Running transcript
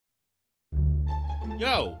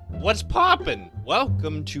Yo, what's poppin'?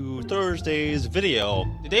 Welcome to Thursday's video.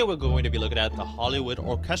 Today we're going to be looking at the Hollywood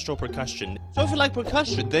Orchestral Percussion. So if you like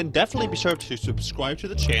percussion, then definitely be sure to subscribe to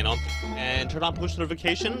the channel and turn on push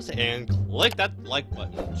notifications and click that like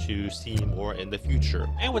button to see more in the future.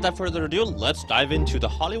 And without further ado, let's dive into the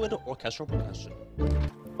Hollywood Orchestral Percussion.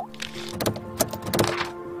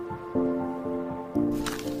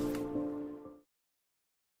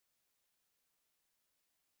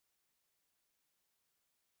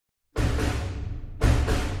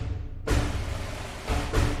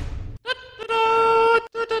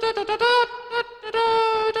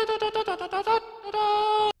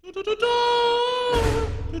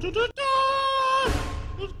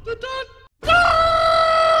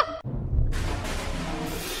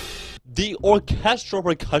 The Orchestral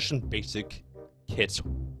Percussion Basic Kit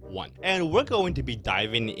 1. And we're going to be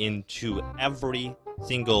diving into every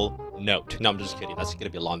single note. No, I'm just kidding. That's going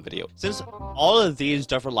to be a long video. Since all of these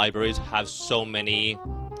different libraries have so many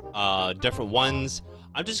different ones,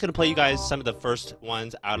 I'm just going to play you guys some of the first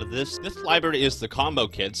ones out of this. This library is the combo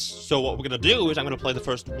kits, so what we're going to do is I'm going to play the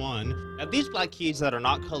first one. Now, these black keys that are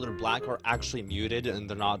not colored black are actually muted, and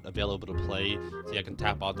they're not available to play, so I can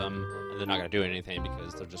tap on them, and they're not going to do anything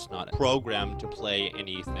because they're just not programmed to play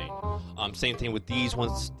anything. Same thing with these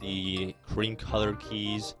ones, the cream colored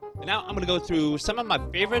keys. And now I'm going to go through some of my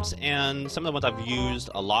favorites and some of the ones I've used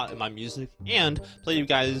a lot in my music, and play you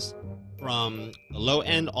guys from the low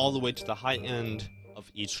end all the way to the high end of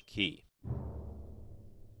each key.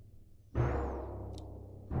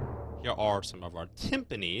 Here are some of our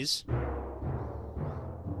timpanis.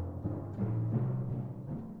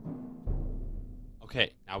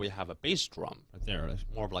 Okay, now we have a bass drum right there. It's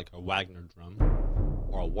more of like a Wagner drum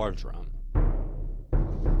or a war drum.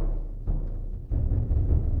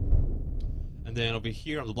 And then over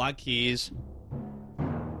here on the black keys,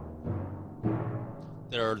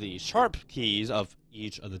 there are the sharp keys of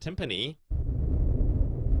each of the timpani.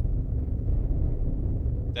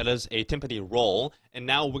 That is a timpani roll. And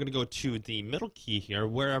now we're going to go to the middle key here,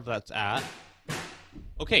 wherever that's at.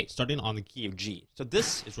 Okay, starting on the key of G. So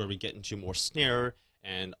this is where we get into more snare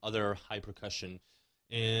and other high percussion.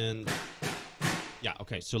 And yeah,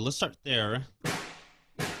 okay, so let's start there.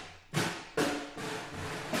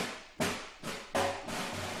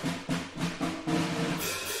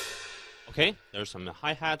 Okay, there's some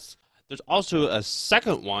hi-hats. There's also a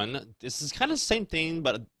second one. This is kind of the same thing,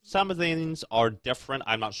 but some of the things are different.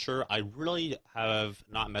 I'm not sure. I really have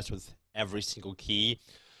not messed with every single key,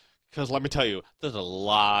 because let me tell you, there's a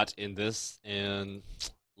lot in this, and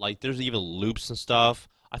like there's even loops and stuff.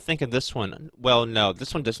 I think in this one, well, no,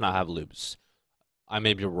 this one does not have loops. I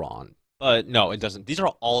may be wrong, but no, it doesn't. These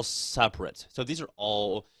are all separate. So these are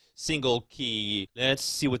all single key. Let's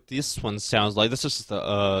see what this one sounds like. This is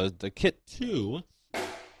the kit 2.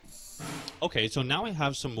 Okay, so now we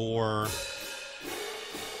have some more,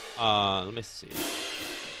 let me see.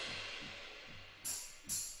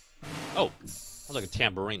 Oh, sounds like a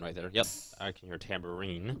tambourine right there. Yep, I can hear a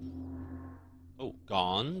tambourine. Oh,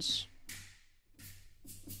 gongs.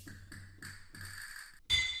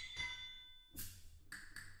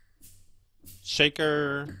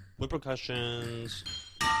 Shaker, wood percussions,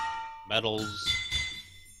 metals.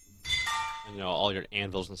 You know, all your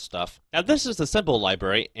anvils and stuff. Now this is the cymbal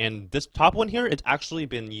library, and this top one here, it's actually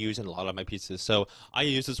been used in a lot of my pieces, so I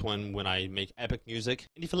use this one when I make epic music.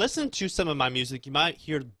 And if you listen to some of my music, you might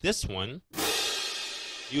hear this one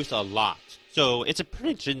used a lot. So it's a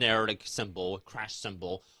pretty generic cymbal, crash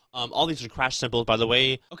cymbal. All these are crash cymbals, by the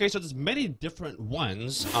way. Okay, so there's many different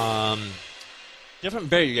ones, different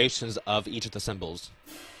variations of each of the cymbals.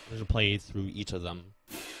 I'm going to play through each of them.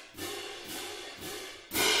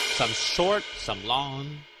 Some short, some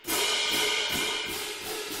long.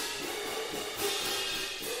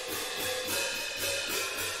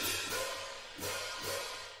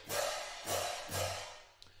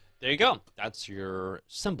 There you go. That's your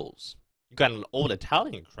cymbals. You got an old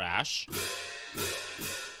Italian crash.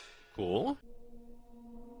 Cool.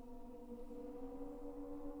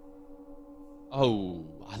 Oh,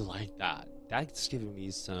 I like that. That's giving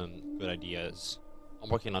me some good ideas.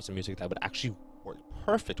 I'm working on some music that would actually work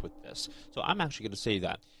perfect with this. So I'm actually going to say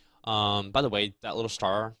that. By the way, that little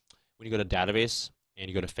star, when you go to database and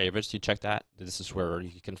you go to favorites, you check that. This is where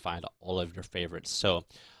you can find all of your favorites. So,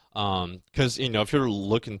 because, you know, if you're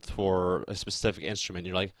looking for a specific instrument,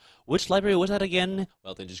 you're like, which library was that again?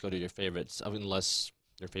 Well, then just go to your favorites, unless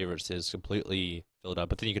your favorites is completely filled up.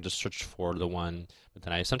 But then you can just search for the one. But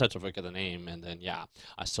then I sometimes forget the name, and then, yeah,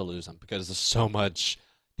 I still lose them because there's so much.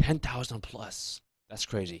 10,000 plus. That's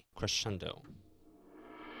crazy. Crescendo.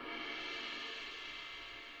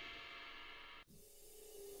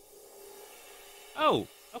 Oh,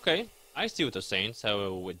 okay. I see what they're saying.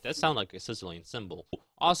 So it does sound like a sizzling cymbal.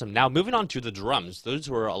 Awesome. Now moving on to the drums. Those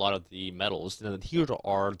were a lot of the metals. And then here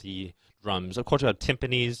are the drums. Of course, we have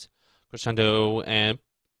timpanis, crescendo, and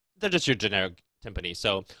they're just your generic timpani.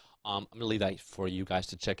 So I'm gonna leave that for you guys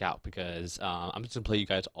to check out because I'm just gonna play you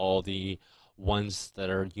guys all the ones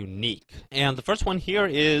that are unique. And the first one here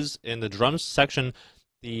is in the drums section,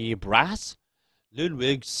 the brass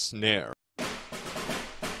Ludwig snare.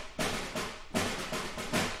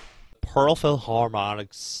 Pearl Philharmonic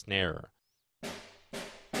snare.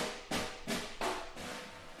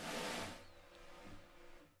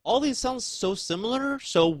 All these sound so similar,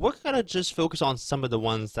 so we're gonna just focus on some of the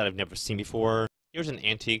ones that I've never seen before. Here's an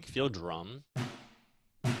antique field drum.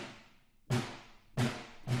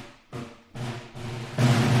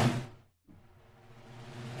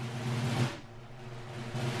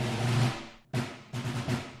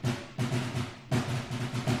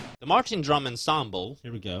 The marching drum ensemble.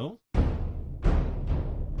 Here we go.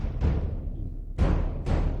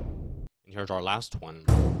 And here's our last one.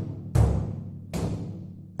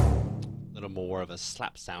 A little more of a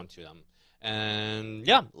slap sound to them. And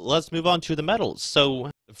yeah, let's move on to the metals. So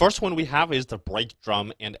the first one we have is the brake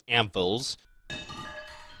drum and anvils.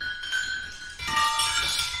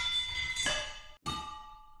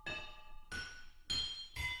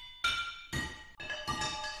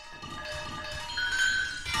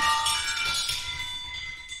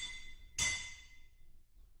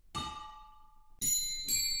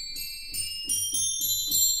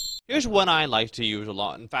 Here's one I like to use a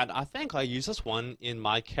lot. In fact, I think I use this one in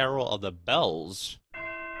my Carol of the Bells.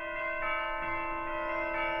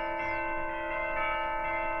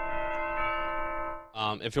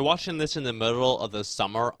 If you're watching this in the middle of the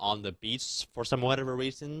summer on the beach for some whatever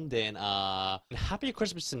reason, then happy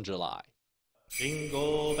Christmas in July.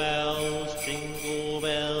 Jingle bells, jingle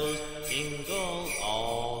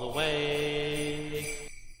all the way.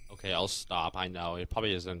 Okay, I'll stop. I know, it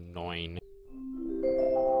probably is annoying.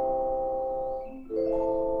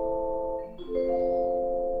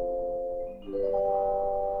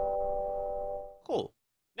 Cool.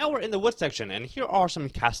 Now we're in the wood section, and here are some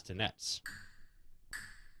castanets.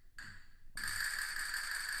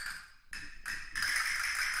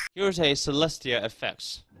 Here's a Celestia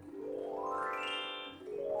effects.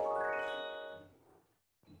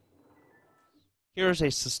 Here's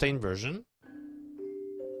a sustained version.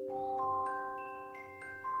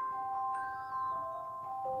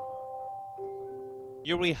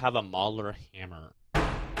 Here we have a Mahler hammer.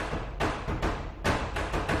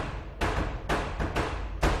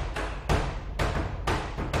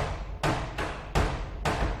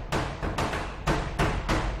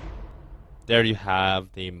 There you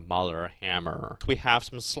have the Mahler hammer. We have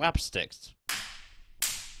some slapsticks.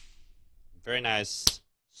 Very nice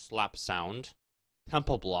slap sound.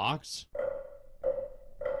 Temple blocks.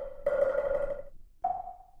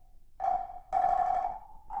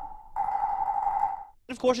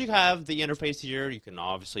 And of course, you have the interface here. You can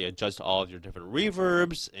obviously adjust all of your different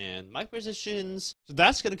reverbs and mic positions. So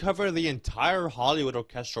that's going to cover the entire Hollywood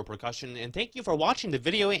orchestral percussion. And thank you for watching the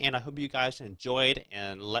video. And I hope you guys enjoyed.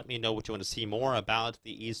 And let me know what you want to see more about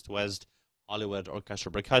the East-West Hollywood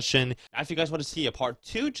orchestral percussion. If you guys want to see a part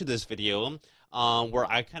 2 to this video, where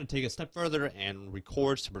I kind of take a step further and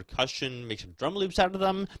record some percussion, make some drum loops out of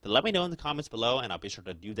them, then let me know in the comments below, and I'll be sure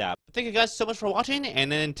to do that. But thank you guys so much for watching,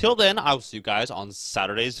 and until then, I'll see you guys on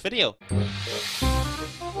Saturday's video.